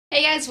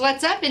Hey guys,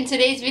 what's up? In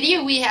today's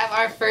video we have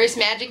our first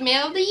magic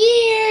mail of the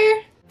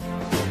year!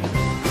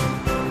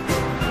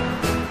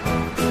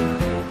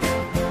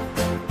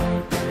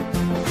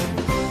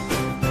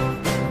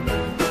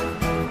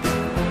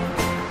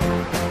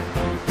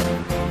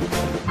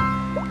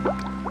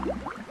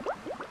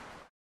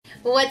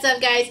 What's up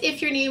guys?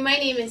 If you're new, my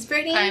name is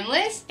Brittany. I'm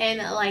Liz. And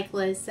like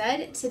Liz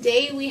said,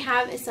 today we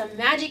have some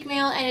magic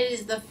mail and it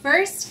is the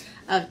first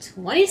of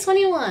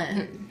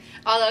 2021.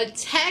 Although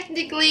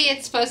technically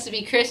it's supposed to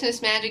be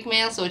Christmas magic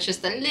mail, so it's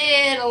just a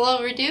little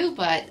overdue,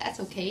 but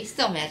that's okay.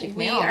 Still magic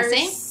mail all the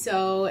same. We are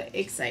so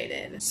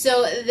excited.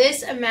 So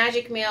this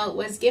magic mail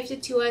was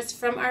gifted to us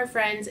from our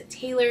friends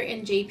Taylor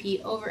and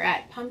JP over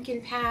at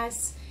Pumpkin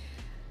Pass.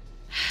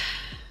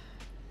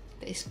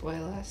 They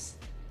spoil us.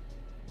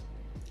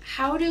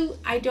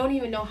 I don't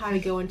even know how to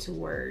go into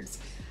words.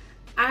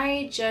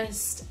 I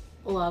just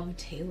love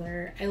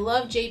Taylor. I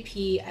love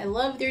JP. I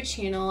love their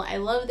channel. I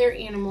love their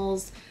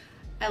animals.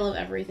 I love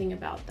everything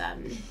about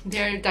them.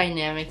 Their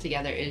dynamic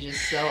together is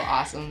just so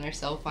awesome. They're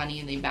so funny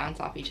and they bounce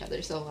off each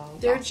other so well.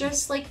 They're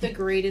just like the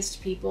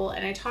greatest people.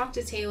 And I talk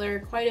to Taylor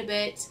quite a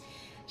bit.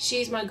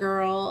 She's my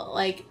girl.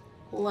 Like,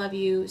 love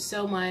you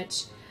so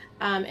much.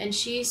 And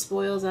she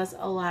spoils us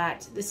a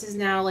lot. This is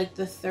now like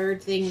the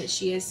third thing that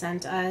she has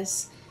sent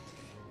us,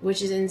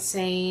 which is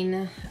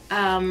insane.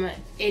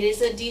 It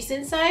is a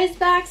decent sized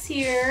box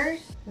here.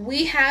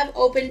 We have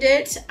opened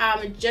it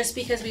just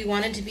because we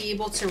wanted to be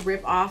able to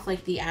rip off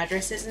like the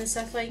addresses and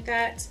stuff like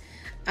that.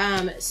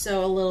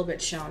 So a little bit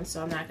shown,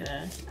 so I'm not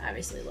gonna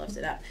obviously lift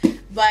it up.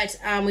 But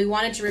we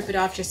wanted to rip it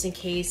off just in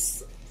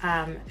case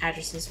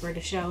addresses were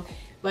to show.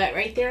 But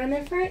right there on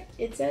the front,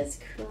 it says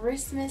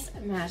Christmas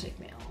Magic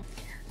Mail.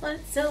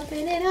 Let's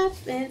open it up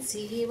and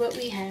see what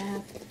we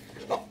have.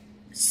 Oh,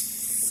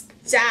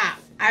 stop.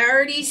 I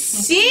already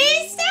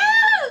see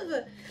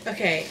stuff!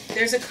 Okay,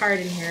 there's a card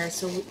in here,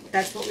 so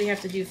that's what we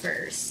have to do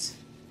first.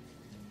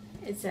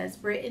 It says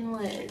Britt and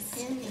Liz.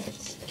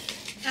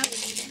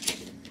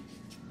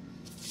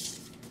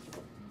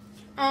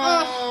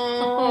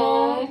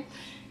 Oh.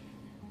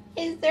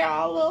 Is there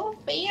a little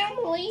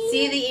family?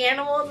 See the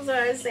animals? That's what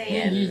I was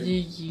saying.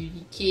 The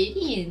cutie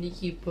kitty and the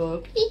cute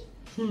puppy.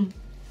 Should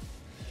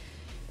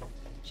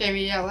I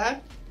read it out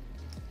loud?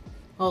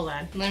 Hold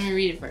on. Let me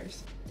read it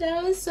first.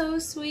 That was so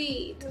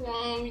sweet.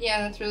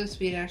 Yeah, that's really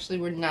sweet. Actually,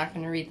 we're not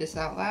going to read this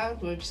out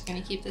loud. We're just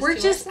going to keep this. I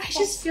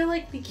just feel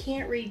like we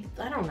can't read.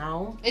 I don't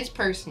know. It's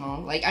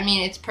personal. Like, I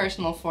mean, it's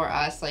personal for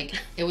us. Like,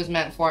 it was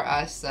meant for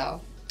us.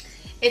 So,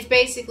 it's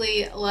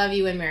basically love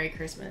you and Merry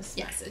Christmas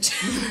message.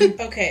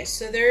 Okay,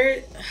 so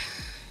there.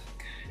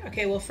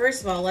 Okay, well,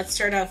 first of all, let's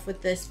start off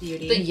with this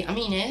beauty. The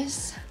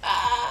yumminess.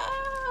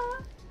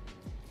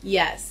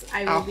 Yes,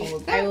 I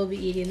will be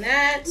eating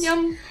that.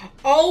 Yum.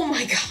 Oh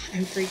my god,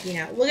 I'm freaking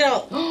out. Look at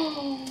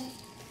all.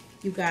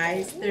 You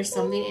guys, there's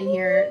something in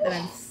here that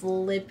I'm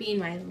flipping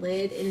my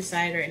lid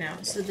inside right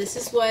now. So this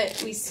is what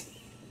we see.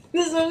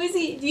 This is what we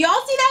see. Do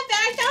y'all see that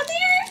bag down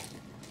there?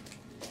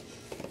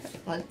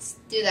 Let's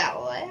do that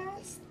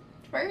last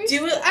first.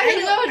 Do it. I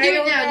don't know. Do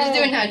it now. Just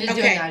do it now. Just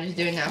do it now. Just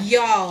do it now.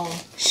 Y'all,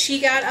 she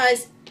got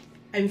us.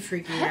 I'm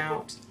freaking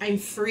out. I'm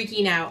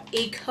freaking out.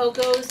 A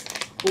Coco's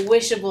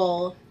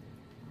Wishable.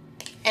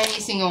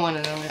 Any single one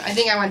of them. I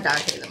think I want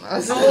Dante the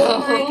most. Oh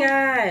my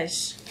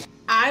gosh.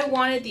 I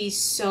wanted these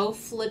so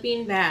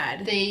flipping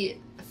bad. They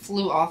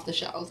flew off the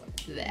shelves.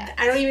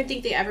 I don't even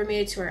think they ever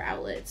made it to our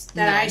outlets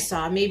that I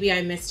saw. Maybe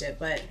I missed it,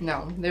 but...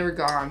 No, they were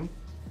gone.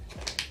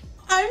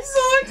 I'm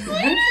so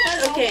excited.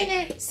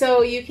 Okay,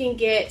 so you can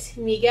get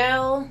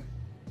Miguel,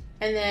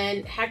 and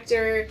then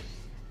Hector,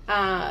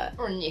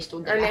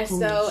 Ernesto,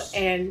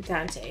 and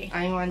Dante.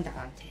 I want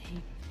Dante.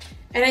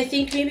 And I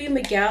think maybe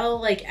Miguel,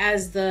 like,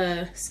 as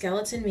the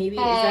skeleton, maybe.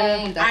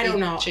 I don't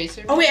know.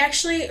 Chaser? Oh, wait,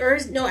 actually,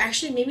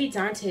 actually, maybe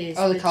Dante is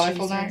the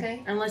colorful chaser.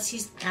 Dante? Unless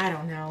he's, I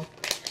don't know.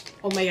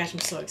 Oh my gosh, I'm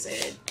so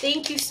excited.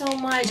 Thank you so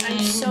much. I'm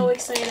so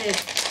excited.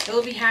 I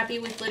will be happy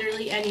with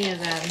literally any of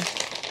them.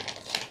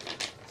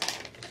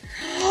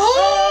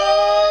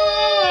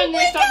 Oh!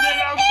 Ernesto!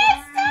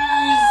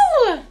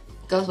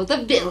 Goes with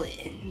the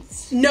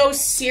villains. No,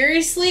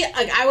 seriously?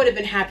 Like, I would have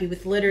been happy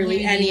with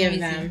literally any of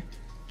them.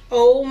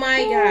 Oh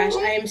my gosh,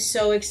 I am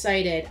so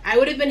excited. I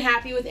would have been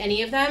happy with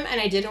any of them, and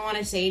I didn't want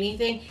to say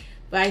anything,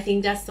 but I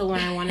think that's the one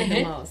I wanted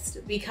the most,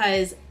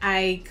 because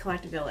I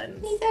collect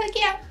villains.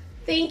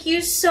 Thank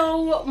you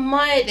so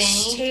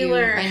much,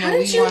 Taylor. How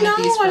did you know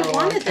I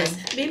wanted this?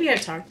 Maybe I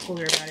told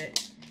her about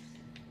it.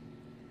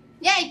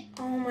 Yay!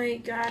 Oh my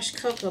gosh,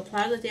 Coco,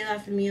 Plaga de la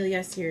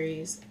Familia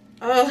series.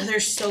 Oh, they're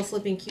so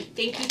flipping cute.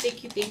 Thank you,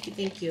 thank you, thank you,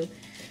 thank you.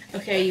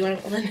 Okay, you want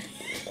to pull the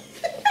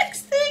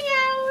next thing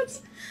out?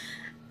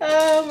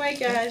 Oh my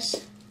gosh.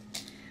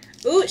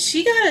 Ooh,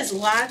 she got us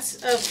lots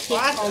of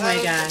oh my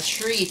gosh.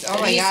 Treats. Oh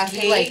my gosh.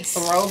 These like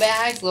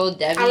throwbacks, little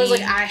Debbie. I was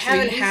like, I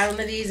haven't had one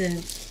of these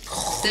in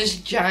this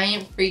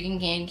giant freaking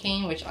candy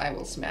cane, which I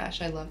will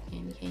smash. I love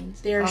candy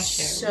canes. They're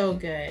so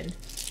good.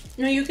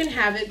 No, you can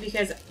have it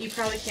because you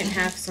probably can't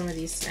have some of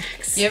these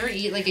snacks. You ever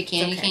eat like a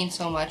candy cane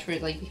so much where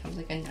it like becomes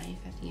like a knife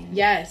at the end?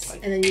 Yes,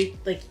 like, and then you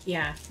like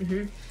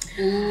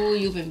Ooh,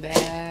 you've been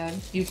bad.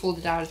 You pulled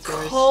it out. It's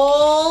yours.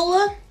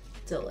 Cole,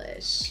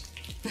 delish.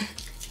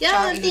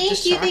 Yeah,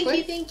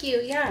 thank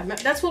you. Yeah,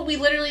 that's what we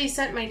literally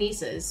sent my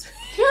nieces.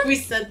 We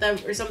sent them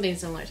or something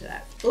similar to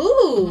that.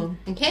 Ooh.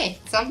 Okay,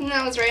 something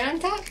that was right on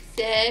top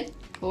said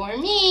for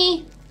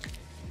me.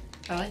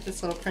 I like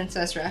this little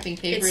princess wrapping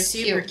paper. It's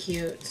super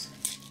cute.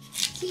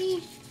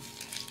 See?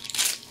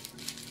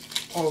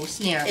 Oh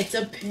snap! It's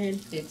a pin.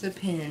 It's a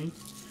pin.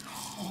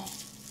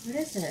 What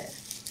is it?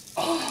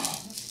 Oh.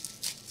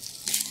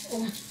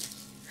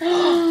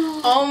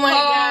 Oh my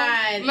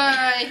god!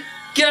 My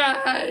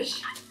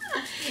gosh!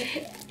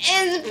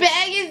 As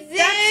bag as this?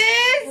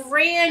 That's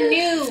brand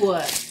new.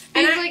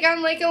 It's like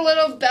on like a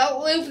little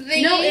belt loop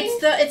thing. No,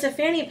 it's a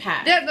fanny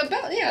pack. Yeah, the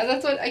belt. Yeah,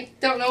 that's what I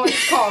don't know what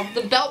it's called.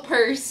 The belt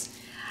purse.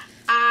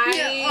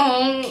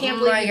 I can't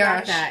believe you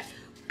got that.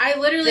 I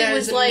literally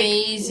was like,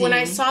 amazing. When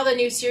I saw the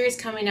new series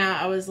coming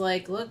out, I was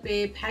like, look,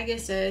 babe,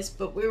 Pegasus.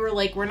 But we were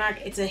like,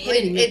 it's a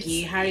hidden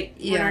Mickey.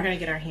 We're not going to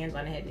get our hands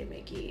on a hidden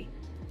Mickey.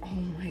 Oh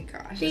my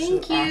gosh.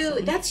 Thank you.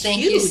 Awesome. That's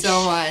Thank huge. you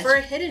so much. For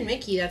a hidden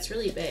Mickey, that's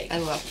really big. I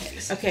love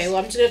Pegasus. Okay, well,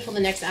 I'm just going to pull the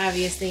next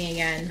obvious thing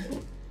again.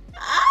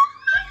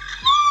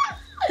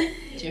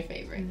 What's your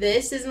favorite?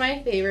 This is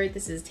my favorite.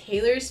 This is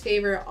Taylor's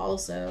favorite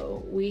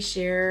also. We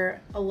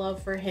share a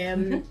love for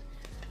him.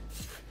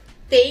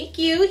 Thank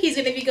you. He's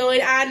going to be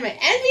going on my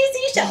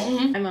NBC show.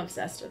 I'm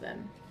obsessed with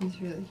him.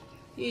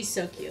 He's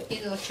so cute.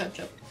 He's a little chub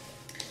chub.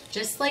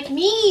 Just like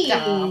me.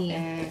 Stop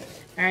it.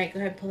 All right,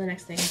 go ahead. Pull the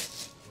next thing.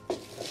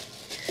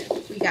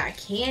 We got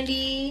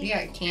candy. We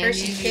got candy.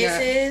 Hershey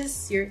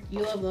Kisses. You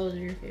love those. Are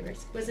your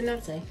favorites. What does the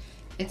note say?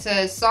 It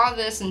says, saw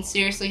this and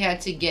seriously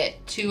had to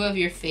get 2 of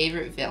your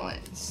favorite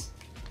villains.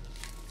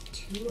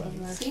 2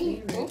 of our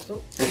favorites.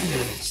 Oh.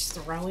 Just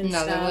throwing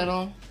Another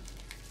stuff.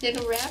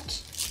 little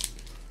wrapped.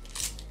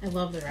 I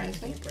love the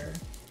wrapped paper.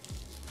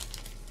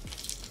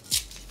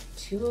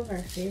 2 of our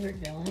favorite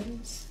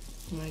villains.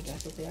 Oh my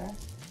gosh, what they are?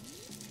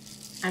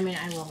 I mean,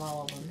 I love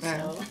all of them,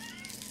 so.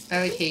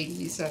 I like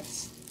Hades,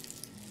 that's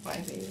my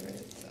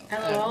favorite. So. I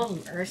love all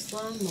of them.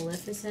 Ursula,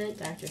 Maleficent,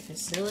 Dr.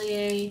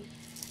 Facilier,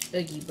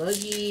 Oogie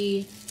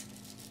Boogie,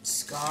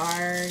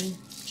 Scar,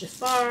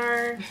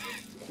 Jafar,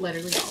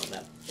 literally all of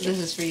them. This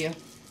is for you.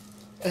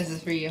 This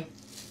is for you.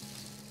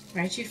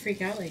 Why'd you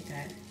freak out like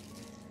that?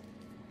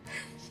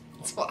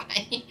 That's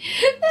why.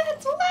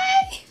 That's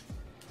why.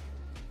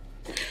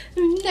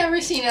 I've never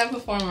seen that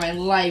before in my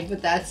life,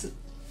 but that's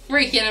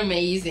freaking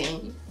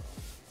amazing.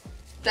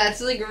 That's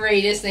the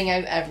greatest thing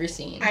I've ever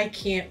seen. I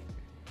can't.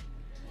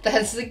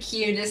 That's the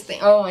cutest thing.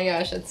 Oh my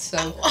gosh, that's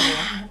so cool.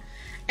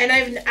 And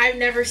I've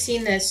never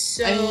seen this.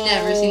 So I've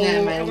never seen that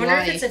in my life. I wonder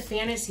if it's a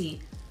fantasy.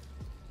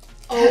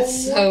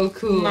 That's so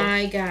cool.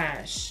 My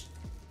gosh.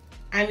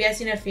 I'm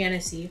guessing a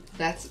fantasy.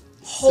 That's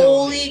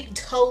Holy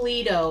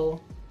Toledo.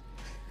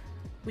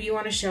 Will you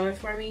want to show it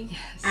for me?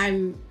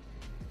 Yes.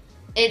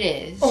 It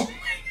is. Oh my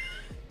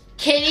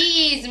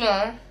Kitty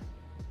Yzma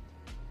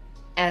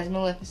as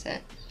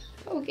Maleficent.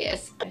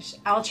 Focus.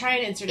 I'll try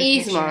and insert a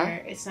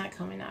picture. It's not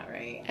coming out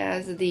right.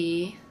 As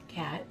the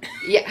cat.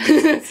 Yeah.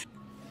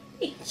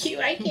 Thank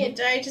you.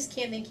 I just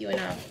can't thank you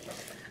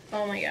enough.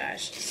 Oh my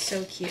gosh.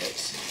 So cute.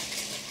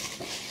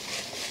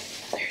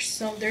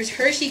 There's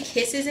Hershey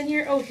Kisses in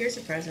here. Oh, here's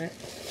a present.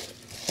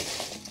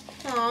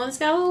 Oh, it's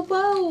got a little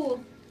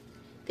bow.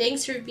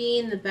 Thanks for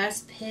being the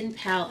best pen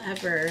pal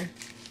ever.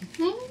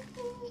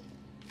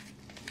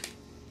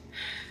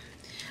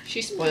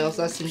 She spoils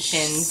us in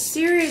pins.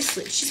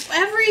 Seriously, she's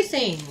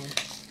everything.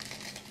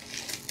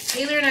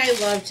 Taylor and I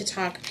love to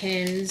talk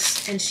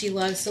pins, and she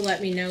loves to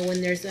let me know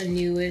when there's a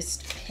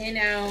newest pin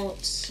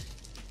out.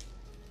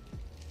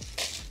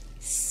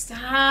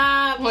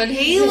 Stop,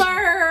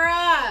 Taylor!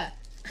 I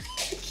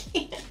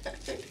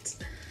can't.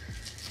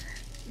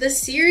 The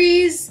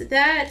series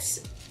that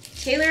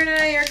Taylor and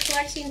I are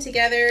collecting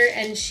together,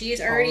 and she's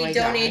already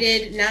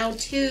donated now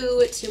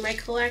 2 to my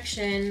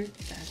collection.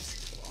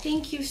 That's cool.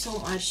 Thank you so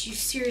much. You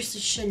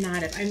seriously should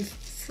not have. I'm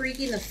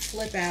freaking the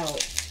flip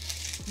out.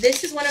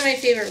 This is one of my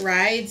favorite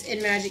rides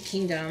in Magic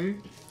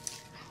Kingdom.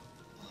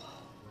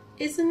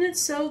 Isn't it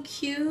so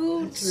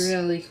cute? It's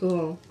really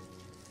cool.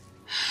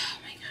 Oh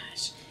my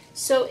gosh.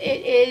 So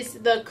it is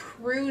the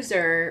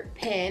cruiser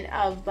pin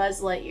of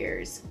Buzz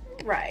Lightyear's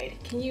ride.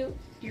 You're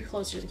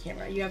closer to the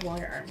camera. You have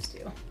longer arms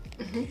too.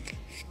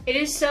 It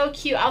is so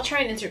cute. I'll try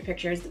and insert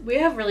pictures. We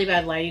have really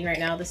bad lighting right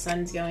now. The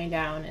sun's going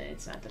down and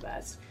it's not the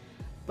best.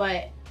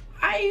 But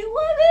I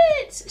love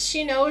it.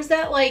 She knows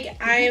that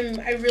I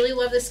really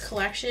love this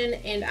collection,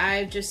 and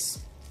I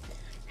just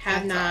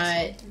have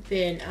not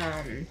been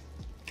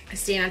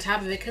staying on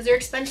top of it because they're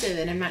expensive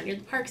and I'm not near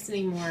the parks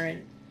anymore.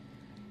 And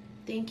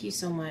thank you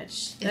so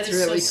much. That is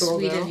really so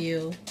sweet of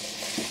you.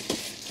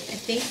 I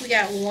think we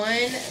got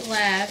one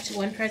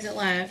present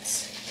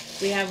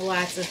left. We have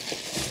lots of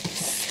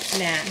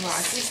snacks.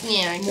 Lots of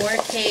snacks.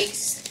 More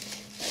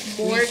cakes.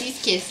 More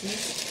Reese's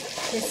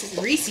Kisses.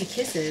 Reese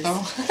Kisses.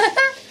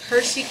 Oh.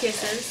 Hershey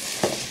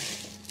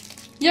Kisses.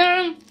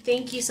 Yum!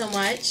 Thank you so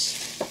much.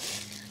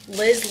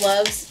 Liz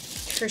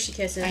loves Hershey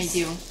Kisses. I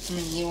do. I'm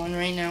gonna eat one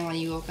right now while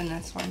you open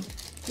this one.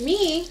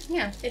 Me?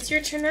 Yeah. It's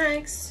your turn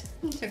next.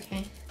 It's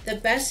okay. The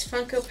best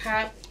Funko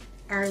Pop,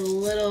 our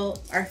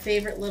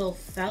favorite little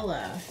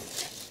fella.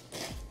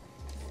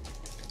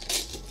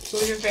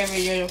 Who's your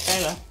favorite little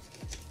fella?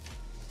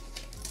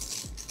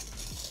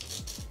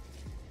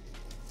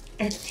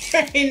 I'm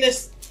trying to...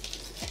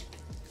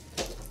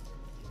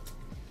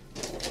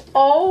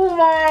 Oh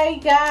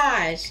my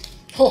gosh.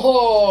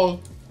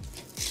 Oh.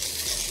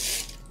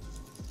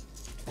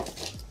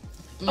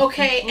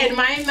 Okay, and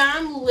my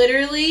mom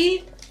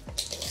literally,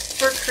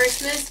 for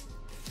Christmas,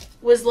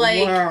 was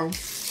like, wow.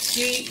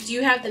 do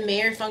you have the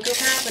Mayor Funko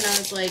Pop? And I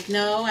was like,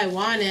 no, I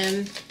want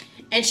him.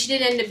 And she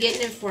did end up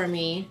getting it for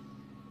me.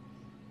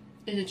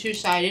 Is it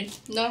two-sided?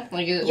 No?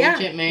 Like, is it Yeah,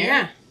 legit Mayor?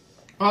 yeah.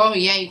 Oh,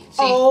 yeah, you can see.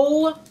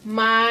 Oh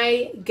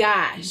my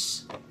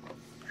gosh.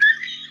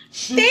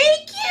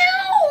 Thank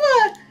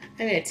you!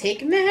 I'm gonna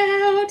take him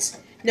out.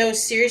 No,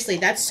 seriously,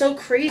 that's so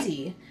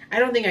crazy. I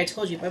don't think I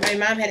told you, but my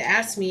mom had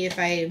asked me if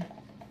I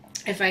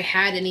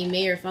had any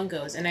Mayor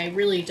Funkos, and I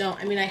really don't.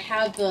 I mean, I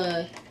have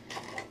the,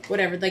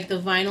 whatever, like the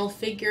vinyl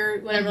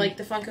figure, whatever, like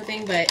the Funko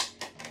thing, but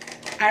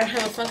I don't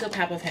have a Funko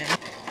Pop of him.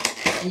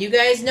 And you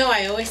guys know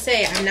I always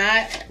say I'm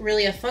not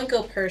really a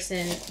Funko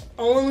person,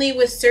 only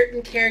with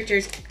certain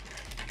characters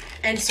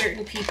and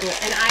certain people.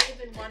 And I've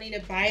been wanting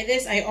to buy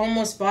this. I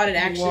almost bought it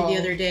actually the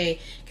other day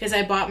because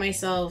I bought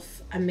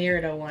myself a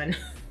Merida one.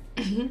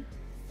 Cool.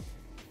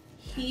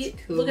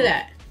 Look at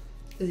that.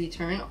 Does he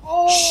turn?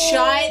 Oh!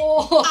 Shut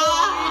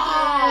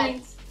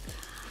up!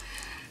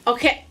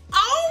 Okay.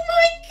 Oh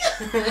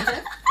my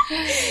god!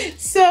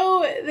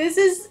 So this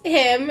is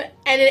him,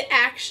 and it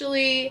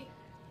actually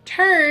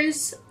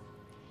turns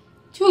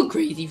to a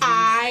crazy face.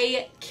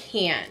 I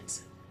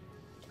can't.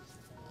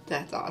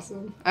 That's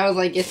awesome. I was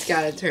like, it's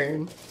gotta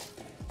turn.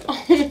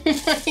 Oh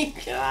my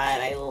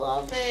god, I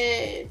love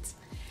it.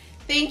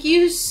 Thank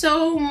you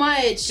so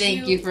much.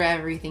 Thank you for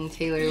everything,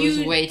 Taylor. It was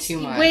way too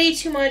much. Way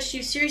too much.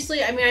 You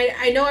seriously, I mean,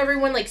 I know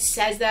everyone like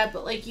says that,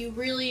 but like you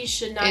really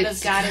should not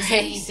have got us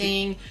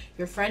anything.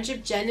 Your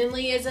friendship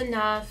genuinely is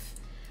enough.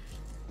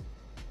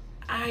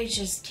 I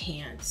just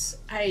can't.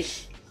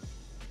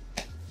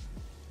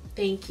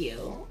 Thank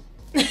you.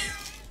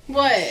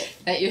 What?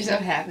 That you're so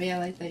happy. I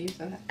like that you're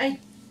so happy.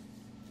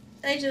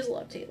 I just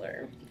love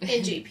Taylor and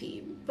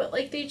JP, but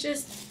like they're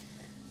just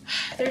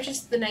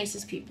the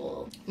nicest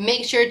people.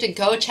 Make sure to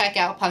go check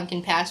out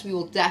Pumpkin Patch. We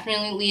will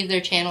definitely leave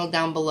their channel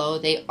down below.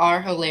 They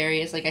are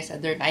hilarious. Like I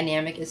said, their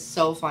dynamic is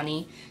so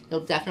funny.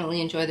 You'll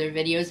definitely enjoy their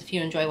videos if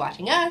you enjoy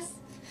watching us.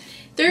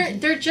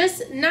 They're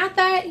just, not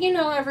that, you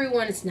know,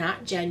 everyone is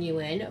not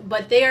genuine,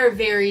 but they are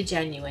very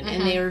genuine,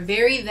 and they are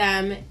very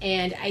them,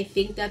 and I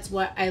think that's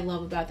what I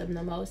love about them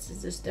the most,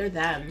 is just they're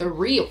them. They're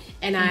real.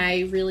 And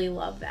I really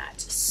love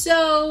that.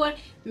 So,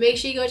 make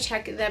sure you go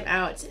check them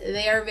out.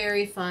 They are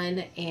very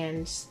fun,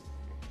 and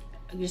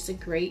just a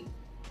great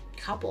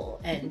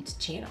couple and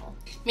channel.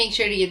 Make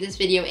sure to give this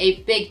video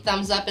a big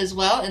thumbs up as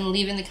well, and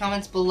leave in the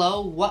comments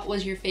below what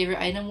was your favorite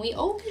item we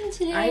opened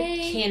today.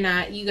 I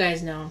cannot, you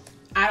guys know,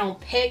 I don't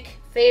pick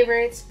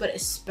favorites, but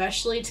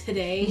especially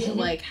today,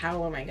 like,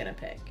 how am I gonna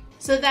pick?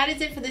 So that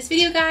is it for this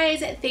video,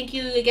 guys. Thank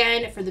you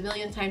again for the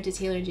millionth time to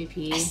Taylor and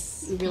JP.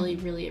 Yes. We really,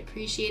 really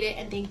appreciate it,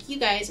 and thank you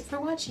guys for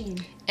watching.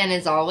 And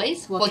as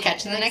always, we'll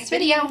catch you in the next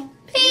video.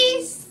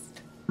 Peace!